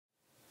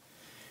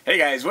Hey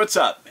guys, what's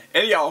up?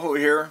 Eddie Alho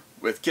here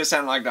with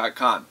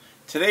KissAnalog.com.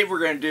 Today we're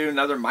going to do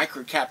another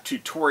MicroCap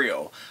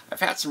tutorial.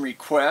 I've had some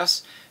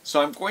requests, so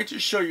I'm going to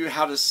show you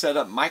how to set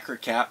up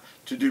MicroCap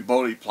to do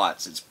Bode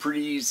plots. It's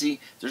pretty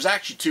easy. There's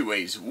actually two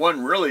ways.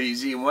 One really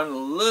easy and one a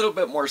little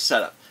bit more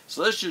setup.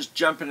 So let's just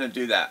jump in and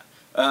do that.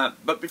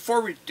 But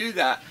before we do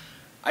that,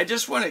 I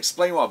just want to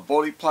explain what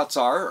Bode plots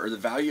are, or the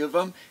value of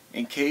them,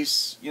 in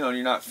case you're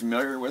not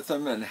familiar with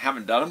them and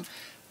haven't done them.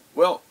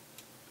 Well,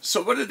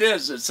 so what it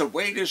is, it's a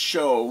way to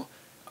show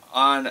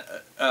on,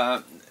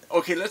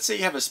 okay, let's say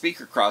you have a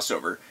speaker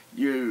crossover.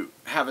 You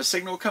have a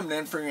signal coming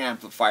in from your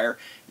amplifier,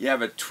 you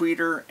have a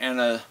tweeter and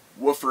a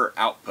woofer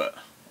output,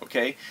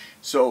 okay?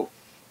 So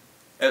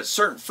at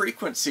certain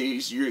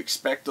frequencies, you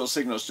expect those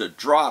signals to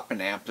drop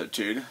in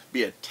amplitude,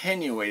 be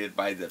attenuated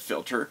by the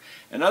filter,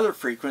 and other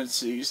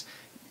frequencies,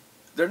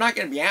 they're not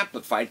going to be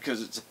amplified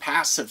because it's a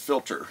passive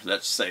filter,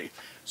 let's say.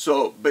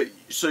 So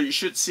you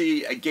should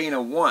see a gain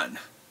of 1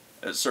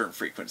 at certain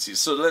frequencies.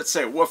 So let's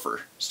say a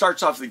woofer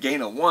starts off the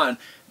gain of 1,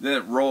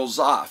 then it rolls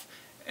off.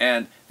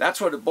 And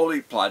that's what a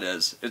Bode plot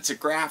is. It's a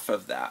graph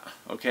of that,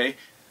 okay?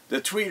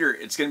 The tweeter,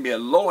 it's going to be a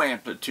low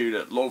amplitude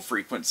at low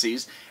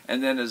frequencies,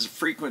 and then as the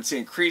frequency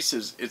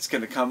increases, it's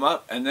going to come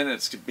up, and then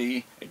it's going to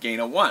be a gain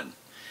of 1.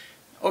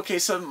 Okay,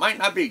 so it might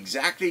not be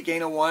exactly a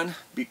gain of 1,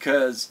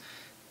 because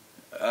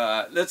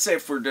let's say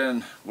if we're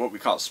doing what we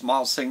call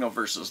small signal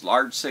versus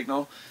large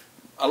signal,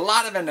 a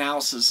lot of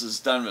analysis is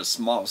done with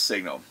small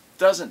signal.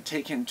 Doesn't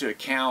take into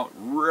account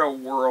real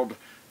world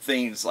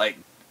things like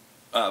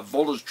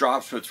voltage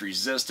drops with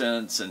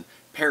resistance and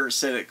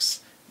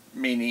parasitics,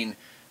 meaning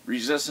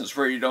resistance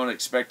where you don't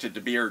expect it to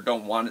be or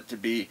don't want it to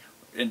be,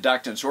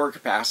 inductance or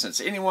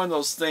capacitance. Any one of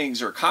those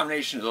things or a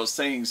combination of those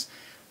things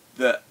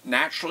that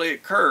naturally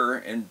occur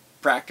in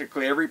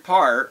practically every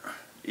part,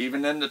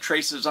 even in the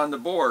traces on the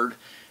board,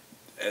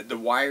 the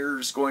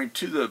wires going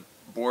to the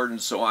board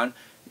and so on,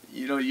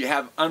 you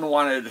have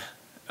unwanted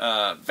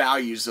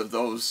values of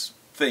those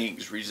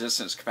things: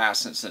 resistance,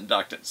 capacitance,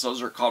 inductance.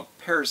 Those are called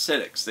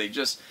parasitics.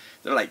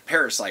 They're like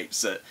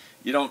parasites that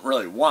you don't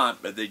really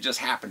want, but they just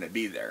happen to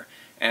be there.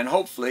 And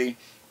hopefully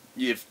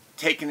you've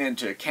taken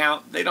into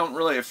account they don't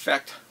really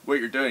affect what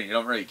you're doing. You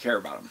don't really care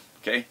about them,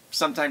 okay?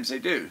 Sometimes they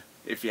do.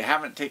 If you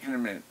haven't taken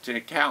them into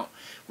account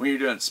when you're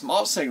doing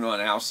small signal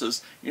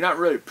analysis, you're not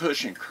really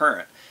pushing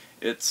current.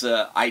 It's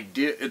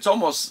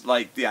almost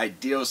like the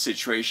ideal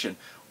situation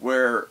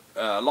where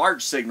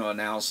large signal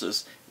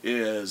analysis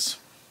is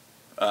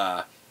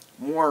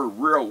more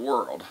real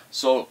world.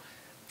 So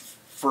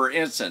for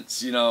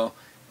instance,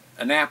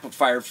 an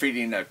amplifier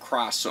feeding a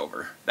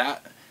crossover,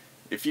 that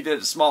if you did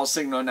a small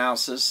signal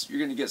analysis, you're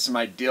going to get some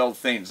ideal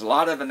things. A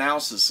lot of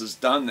analysis is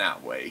done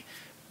that way,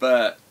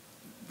 but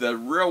the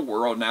real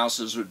world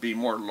analysis would be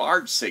more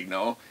large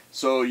signal.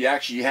 So you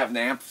actually have an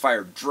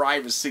amplifier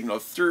drive a signal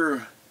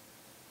through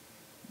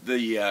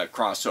the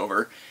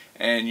crossover,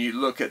 and you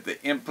look at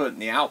the input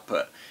and the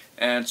output.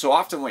 And so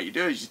often what you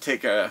do is you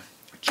take a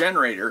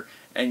generator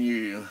and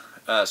you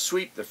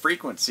sweep the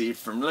frequency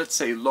from, let's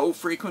say, low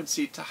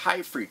frequency to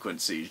high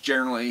frequency is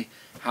generally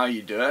how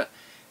you do it,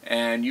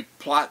 and you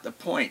plot the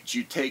points.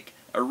 You take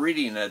a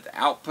reading at the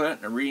output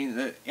and a reading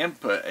at the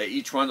input at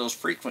each one of those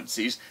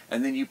frequencies,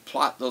 and then you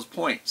plot those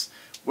points.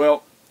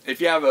 Well, if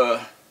you have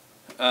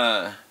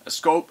a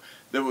scope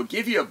that will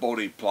give you a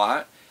Bode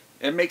plot,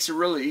 it makes it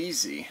really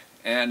easy.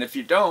 And if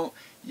you don't,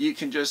 you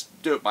can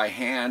just do it by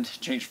hand,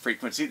 change the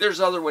frequency. There's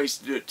other ways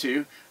to do it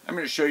too. I'm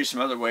going to show you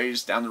some other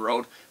ways down the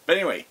road. But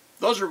anyway,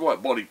 those are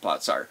what Bode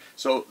plots are.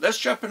 So let's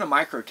jump into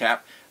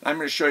MicroCap. I'm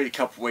going to show you a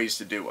couple ways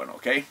to do one,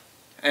 okay?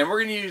 And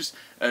we're going to use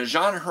a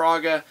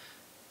Hiraga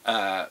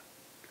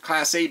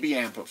Class AB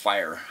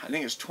amplifier. I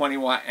think it's 20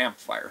 watt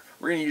amplifier.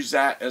 We're going to use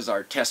that as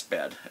our test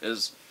bed,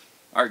 as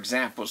our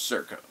example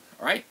circuit.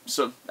 Alright,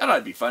 so that ought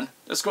to be fun.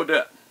 Let's go do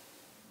it.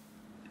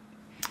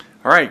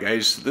 Alright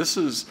guys, this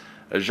is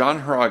a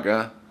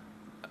Hiraga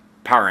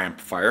power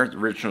amplifier. The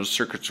original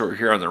circuits are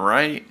here on the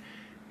right,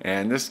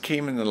 and this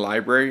came in the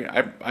library.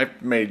 I've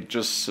made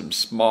just some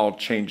small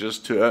changes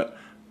to it,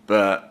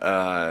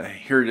 but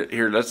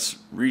here let's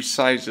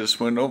resize this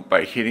window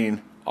by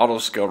hitting auto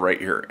scale right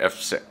here,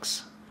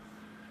 F6,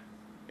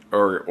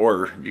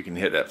 or you can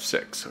hit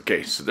F6.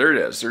 Okay, so there it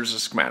is. There's a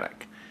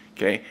schematic.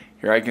 Okay,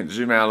 here I can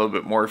zoom out a little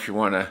bit more if you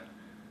want to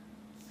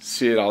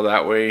see it all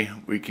that way.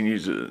 We can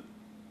use it.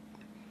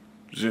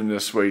 Zoom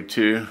this way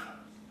too.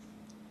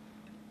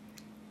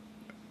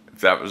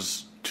 If that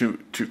was too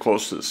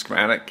close to the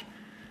schematic,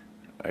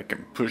 I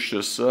can push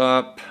this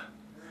up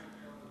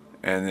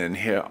and then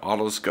hit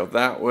auto scale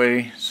that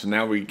way. So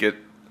now we get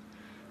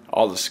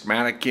all the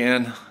schematic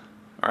in.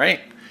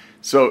 Alright,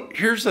 so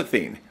here's the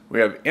thing. We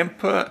have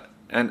input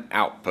and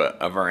output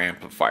of our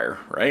amplifier,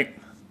 right?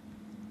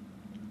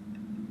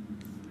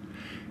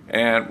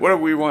 And what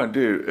we want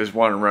to do is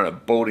want to run a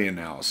Bode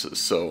analysis.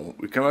 So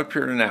we come up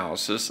here to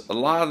analysis. A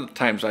lot of the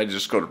times I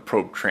just go to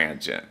probe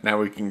transient. Now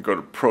we can go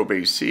to probe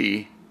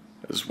AC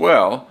as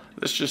well.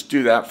 Let's just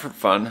do that for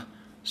fun.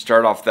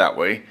 Start off that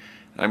way.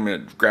 I'm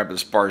going to grab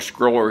this bar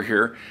scroller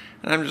here,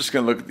 and I'm just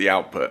going to look at the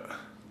output.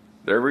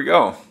 There we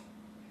go.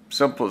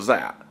 Simple as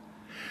that.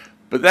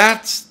 But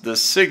that's the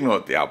signal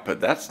at the output.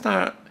 That's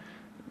not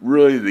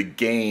really the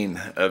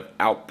gain of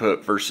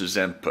output versus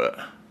input,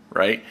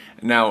 right?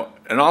 Now,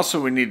 and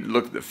also we need to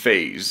look at the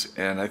phase,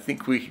 and I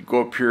think we could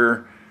go up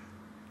here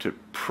to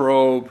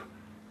probe,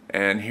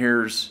 and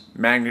here's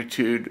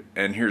magnitude,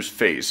 and here's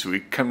phase. So we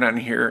come down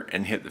here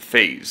and hit the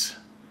phase.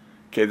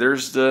 Okay,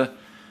 there's the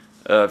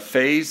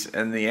phase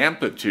and the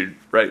amplitude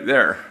right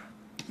there.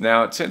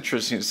 Now it's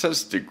interesting, it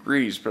says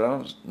degrees, but I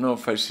don't know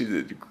if I see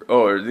the degree.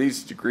 Oh, are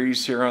these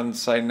degrees here on the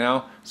side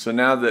now? So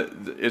now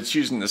that it's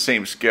using the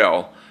same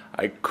scale,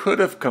 I could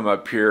have come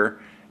up here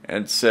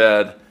and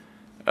said,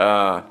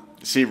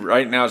 see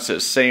right now it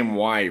says same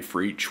Y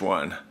for each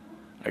one.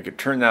 I could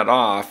turn that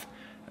off,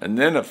 and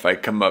then if I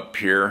come up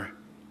here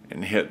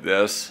and hit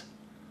this,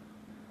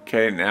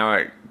 okay, now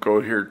I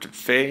go here to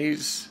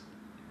phase,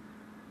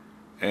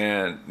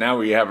 and now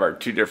we have our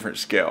two different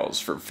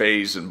scales for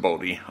phase and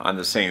Bode on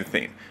the same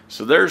thing.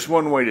 So there's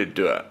one way to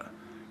do it.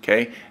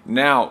 Okay,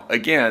 now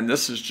again,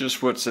 this is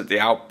just what's at the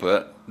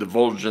output, the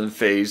voltage and the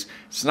phase.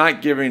 It's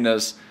not giving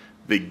us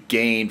the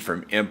gain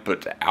from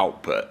input to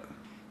output.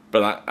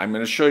 But I'm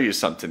going to show you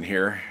something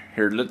here.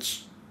 Here,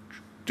 let's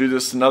do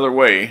this another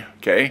way.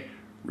 Okay,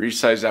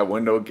 resize that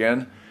window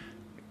again.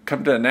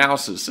 Come to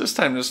analysis. This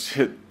time let's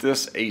hit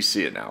this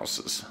AC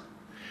analysis.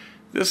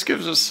 This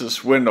gives us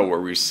this window where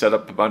we set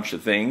up a bunch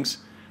of things.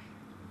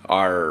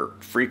 Our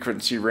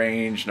frequency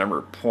range, number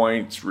of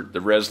points, the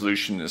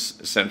resolution is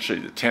essentially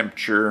the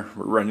temperature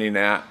we're running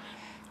at.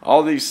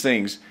 All these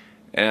things.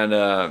 And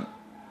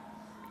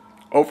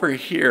over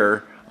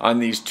here on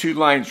these two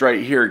lines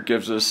right here, it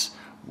gives us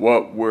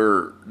what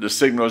the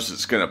signals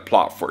it's going to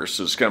plot for us.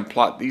 So it's going to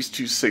plot these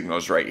two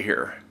signals right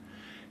here.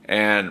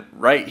 And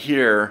right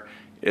here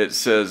it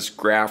says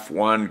graph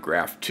 1,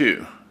 graph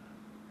 2.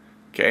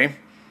 Okay?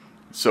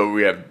 So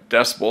we have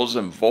decibels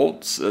and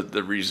volts at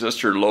the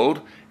resistor load,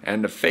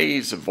 and the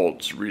phase of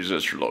volts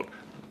resistor load.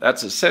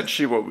 That's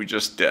essentially what we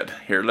just did.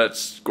 Here,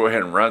 let's go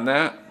ahead and run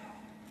that.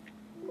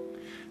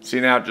 See,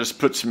 now it just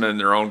puts them in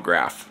their own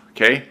graph.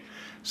 Okay?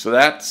 So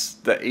that's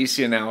the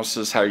AC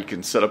analysis, how you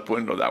can set up a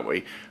window that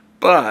way.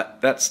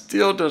 But that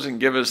still doesn't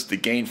give us the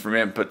gain from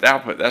input to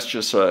output. That's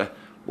just what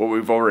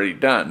we've already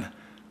done.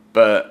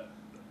 But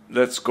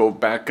let's go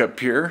back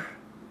up here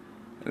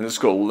and let's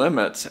go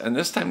limits, and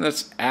this time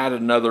let's add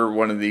another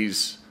one of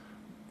these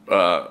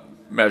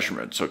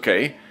measurements.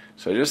 Okay,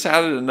 so I just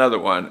added another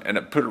one and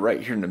it put it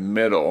right here in the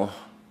middle.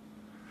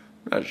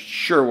 I'm not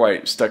sure why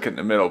it stuck it in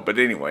the middle, but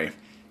anyway,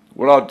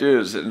 what I'll do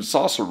is, and it's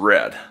also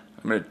red,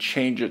 I'm going to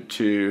change it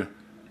to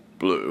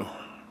blue.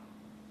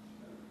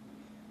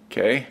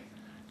 Okay,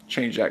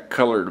 change that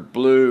color to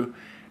blue,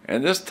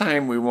 and this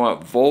time we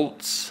want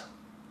volts.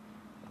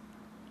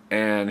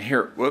 And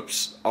here,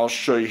 whoops, I'll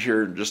show you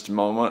here in just a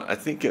moment. I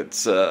think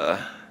it's out.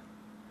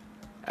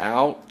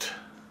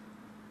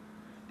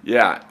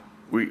 Yeah,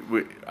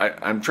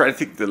 I'm trying to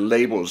think the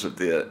labels of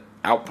the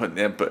output and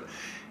the input.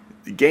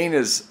 The gain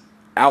is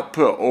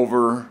output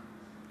over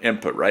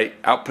input, right?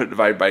 Output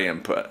divided by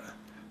input.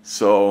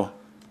 So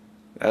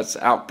that's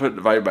output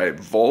divided by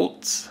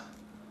volts.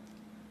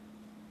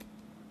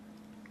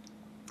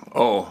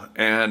 Oh,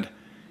 and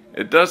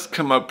it does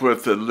come up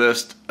with a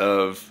list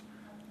of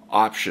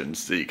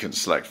options that you can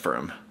select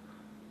from.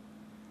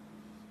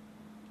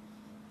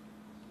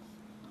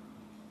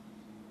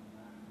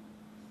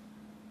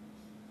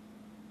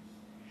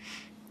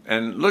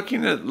 And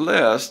looking at the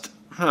list,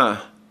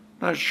 not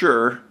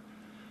sure,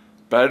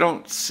 but I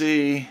don't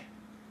see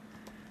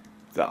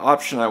the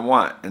option I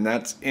want, and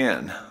that's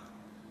in.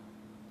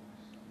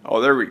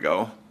 Oh, there we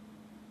go.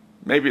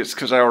 Maybe it's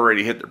because I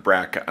already hit the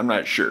bracket. I'm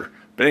not sure.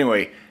 But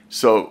anyway,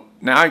 so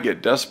now I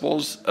get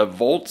decibels of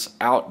volts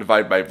out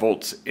divided by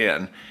volts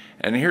in.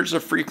 And here's the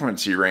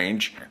frequency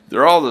range.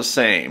 They're all the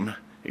same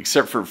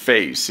except for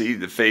phase. See,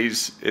 the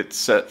phase, it's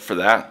set for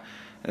that.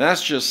 And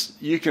that's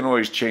just, you can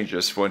always change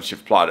this once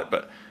you've plotted.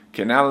 But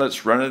okay, now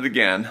let's run it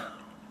again.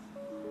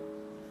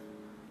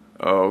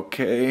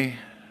 Okay.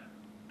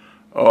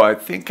 Oh, I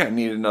think I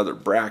need another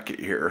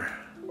bracket here.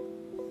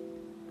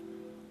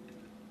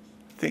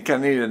 I think I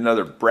need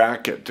another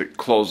bracket to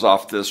close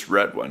off this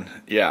red one.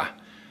 Yeah.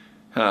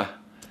 Huh.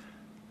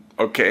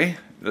 Okay,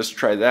 let's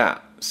try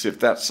that. See if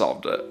that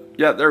solved it.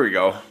 Yeah, there we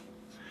go.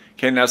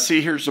 Okay, now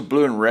see, here's the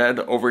blue and red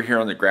over here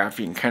on the graph.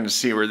 You can kind of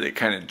see where they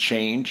kind of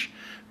change,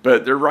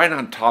 but they're right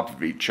on top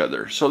of each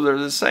other, so they're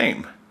the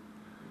same.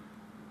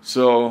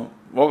 So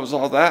what was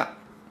all that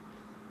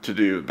to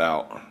do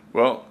about?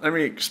 Well, let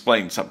me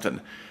explain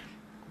something.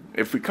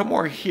 If we come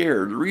over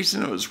here, the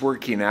reason it was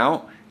working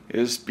out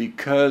is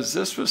because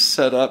this was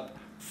set up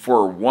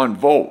for 1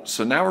 volt.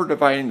 So now we're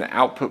dividing the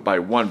output by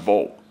 1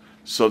 volt.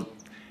 So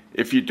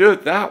if you do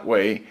it that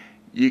way,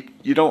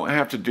 you don't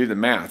have to do the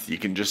math. You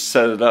can just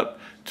set it up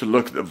to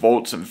look at the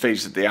volts and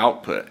phase at the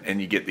output, and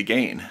you get the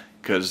gain,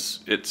 because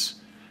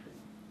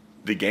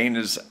the gain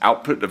is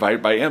output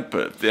divided by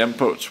input. If the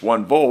input's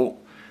 1 volt,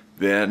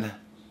 then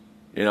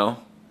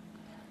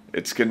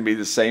it's going to be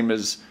the same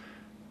as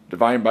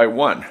dividing by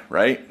 1,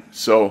 right?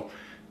 So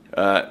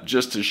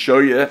Just to show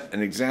you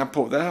an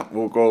example of that,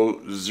 we'll go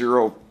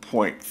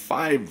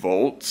 0.5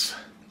 volts.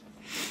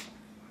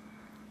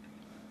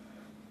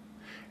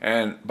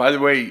 And by the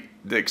way,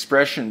 the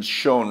expression's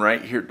shown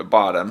right here at the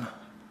bottom.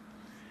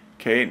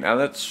 Okay, now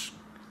let's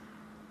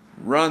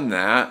run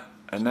that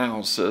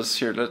analysis.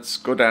 Here, let's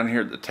go down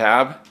here at the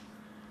tab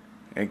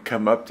and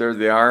come up. There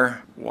they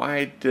are.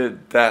 Why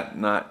did that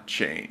not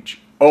change?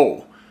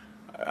 Oh,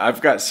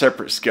 I've got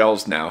separate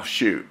scales now.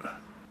 Shoot.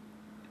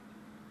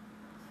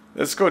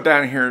 Let's go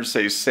down here and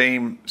say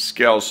same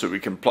scale so we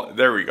can plug.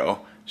 There we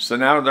go. So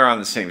now they're on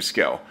the same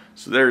scale.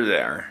 So there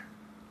they are.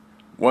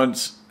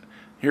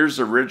 Here's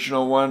the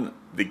original one,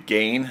 the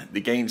gain.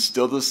 The gain's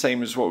still the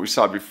same as what we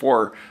saw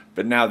before,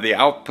 but now the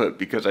output,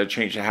 because I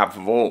changed a half a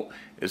volt,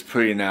 is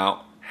putting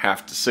out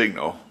half the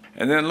signal.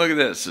 And then look at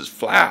this, it's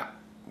flat,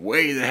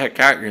 way the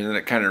heck out here, and then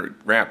it kind of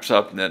ramps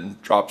up and then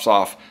drops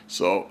off.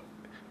 So,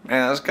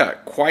 man, that's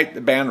got quite the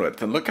bandwidth,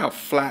 and look how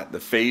flat the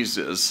phase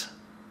is.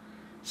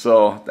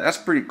 So that's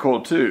pretty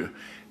cool too.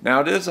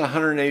 Now it is a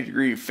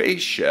 180-degree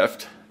phase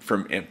shift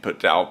from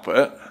input to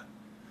output,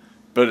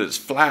 but it's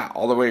flat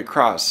all the way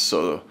across,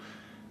 so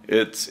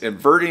it's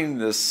inverting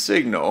the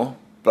signal.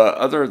 But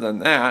other than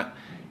that,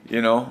 you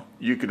know,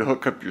 you could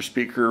hook up your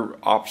speaker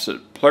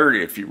opposite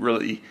polarity if you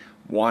really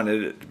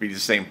wanted it to be the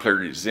same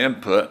polarity as the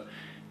input.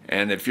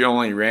 And if you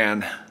only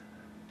ran,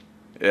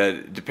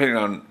 depending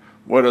on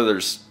what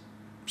other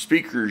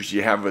speakers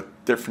you have with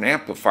different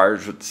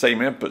amplifiers with the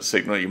same input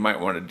signal, you might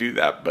want to do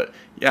that. But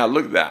yeah,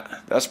 look at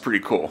that. That's pretty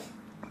cool.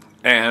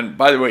 And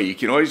by the way, you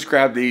can always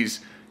grab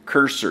these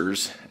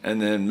cursors and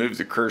then move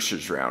the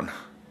cursors around.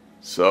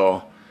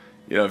 So,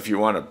 you know, if you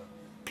want to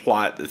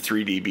plot the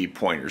 3 dB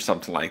point or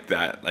something like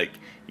that, like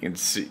you can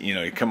see, you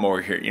know, you come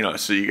over here, you know,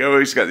 so you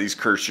always got these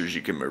cursors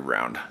you can move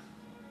around.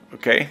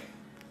 Okay?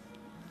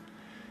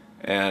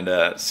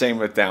 And same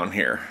with down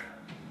here.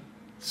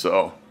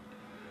 So,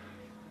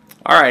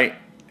 all right.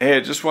 Hey, I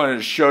just wanted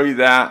to show you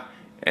that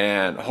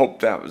and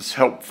hope that was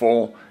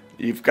helpful.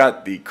 You've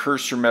got the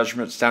cursor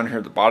measurements down here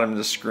at the bottom of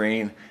the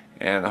screen,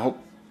 and I hope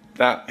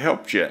that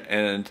helped you.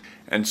 And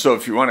so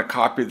if you want a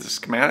copy of the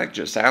schematic,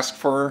 just ask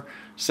for her,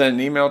 send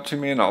an email to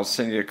me, and I'll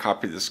send you a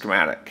copy of the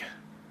schematic.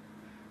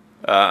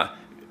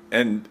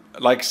 And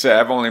like I said,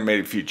 I've only made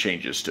a few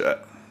changes to it.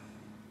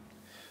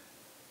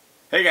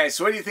 Hey guys,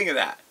 so what do you think of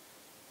that?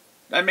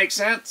 That makes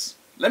sense?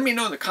 Let me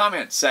know in the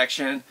comments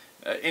section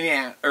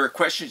any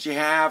questions you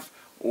have,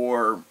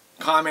 or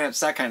comments,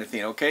 that kind of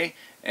thing, okay?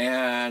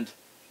 And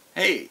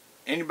hey,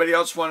 anybody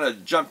else want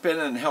to jump in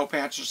and help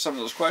answer some of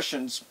those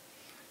questions?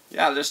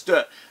 Yeah, let's do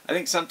it. I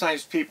think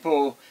sometimes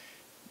people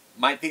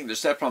might think they're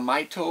stepping on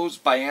my toes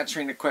by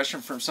answering a question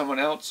from someone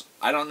else.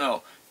 I don't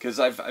know, because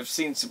I've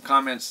seen some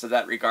comments to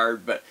that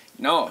regard, but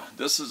no,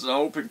 this is an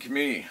open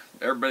community.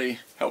 Everybody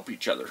help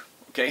each other,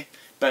 okay?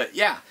 But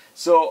yeah,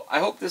 so I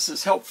hope this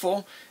is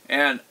helpful.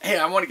 And hey,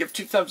 I want to give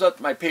 2 thumbs up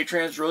to my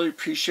patrons. Really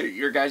appreciate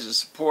your guys'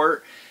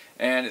 support.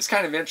 And it's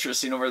kind of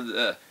interesting, over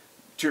the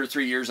 2 or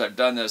 3 years I've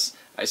done this,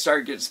 I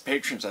started getting some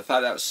patrons. I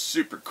thought that was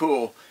super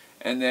cool.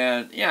 And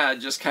then, yeah, it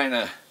just kind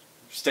of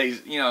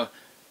stays, you know,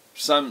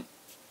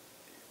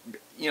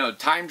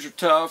 times are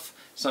tough.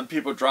 Some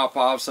people drop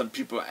off, some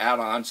people add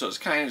on. So it's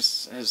kind of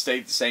has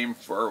stayed the same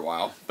for a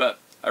while. But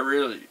I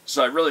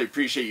really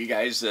appreciate you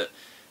guys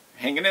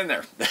hanging in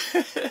there.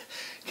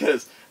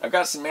 Because I've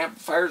got some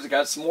amplifiers, I've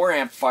got some more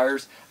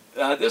amplifiers.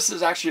 This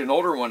is actually an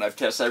older one I've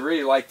tested. I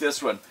really like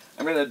this one.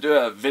 I'm going to do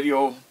a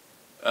video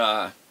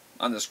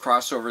on this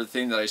crossover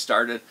thing that I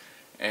started,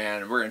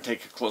 and we're going to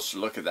take a closer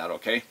look at that,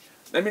 okay?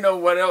 Let me know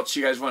what else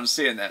you guys want to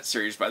see in that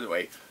series, by the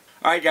way.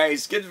 Alright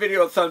guys, give the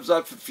video a thumbs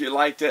up if you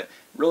liked it.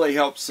 Really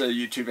helps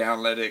YouTube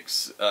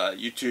analytics.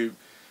 YouTube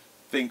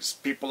thinks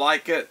people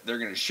like it, they're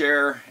going to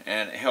share,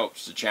 and it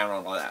helps the channel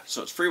and all that.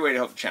 So it's a free way to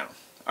help the channel.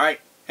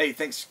 Alright, hey,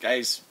 thanks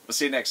guys. We'll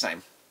see you next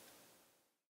time.